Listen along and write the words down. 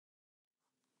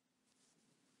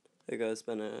Hey guys,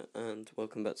 Bennett, and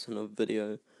welcome back to another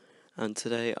video. And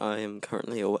today I am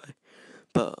currently away,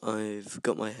 but I've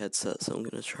got my headset, so I'm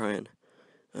gonna try and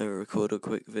record a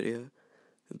quick video.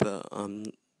 But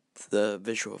the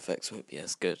visual effects won't be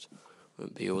as good,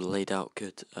 won't be all laid out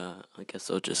good. I guess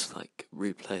I'll just like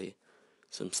replay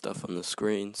some stuff on the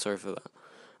screen. Sorry for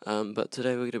that. But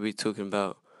today we're gonna be talking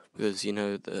about, because you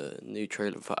know the new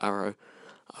trailer for Arrow.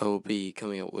 I will be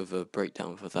coming up with a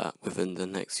breakdown for that within the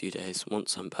next few days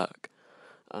once I'm back.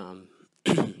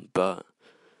 But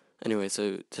anyway,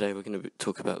 so today we're going to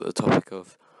talk about the topic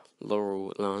of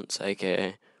Laurel Lance,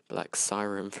 aka Black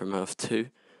Siren from Earth 2,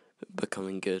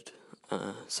 becoming good.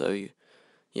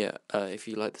 If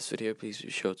you like this video, please be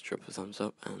sure to drop a thumbs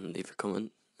up and leave a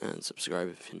comment and subscribe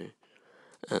if you're new.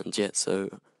 And yeah,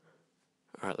 so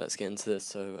alright, let's get into this.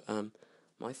 So,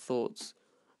 my thoughts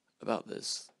about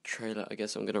this trailer, I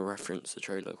guess I'm going to reference the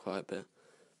trailer quite a bit,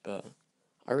 but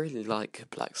I really like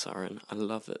Black Siren. I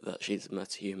love it that she's a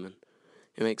metahuman.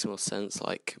 It makes more sense,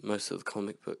 like most of the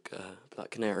comic book,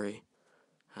 Black Canary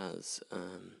has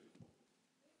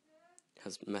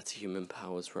metahuman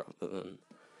powers rather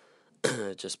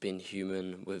than just being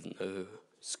human with no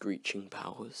screeching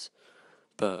powers.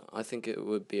 But I think it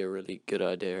would be a really good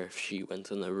idea if she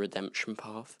went on a redemption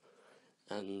path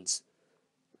and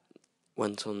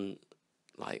went on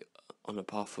a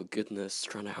path of goodness,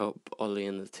 trying to help Ollie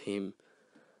and the team.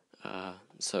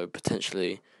 So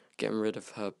potentially getting rid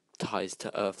of her ties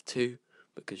to Earth 2,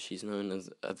 because she's known as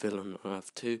a villain on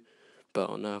Earth 2, but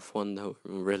on Earth 1 no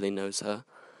one really knows her,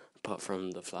 apart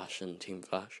from the Flash and Team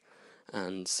Flash.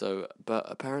 And so, but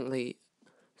apparently,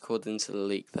 according to the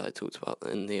leak that I talked about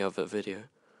in the other video,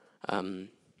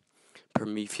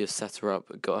 Prometheus set her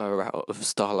up, got her out of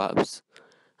Star Labs,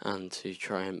 and to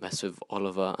try and mess with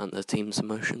Oliver and the team's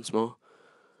emotions more.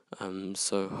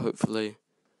 So hopefully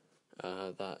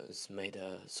that has made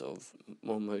her sort of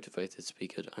more motivated to be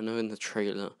good. I know in the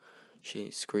trailer she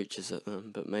screeches at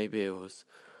them, but maybe it was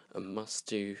a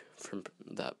must-do from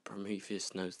that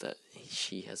Prometheus knows that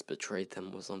she has betrayed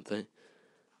them or something,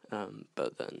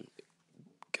 but then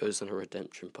goes on a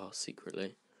redemption path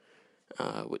secretly,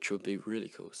 which would be really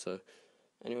cool. So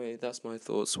anyway, that's my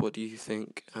thoughts. What do you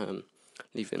think?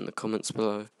 Leave it in the comments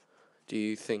below. Do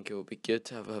you think it would be good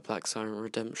to have a Black Siren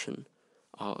redemption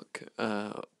arc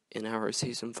in Arrow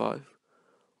Season 5?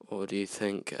 Or do you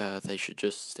think they should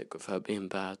just stick with her being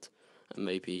bad, and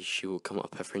maybe she will come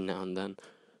up every now and then?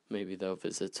 Maybe they'll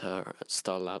visit her at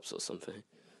Star Labs or something.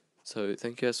 So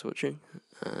thank you guys for watching,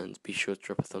 and be sure to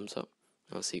drop a thumbs up.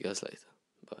 I'll see you guys later.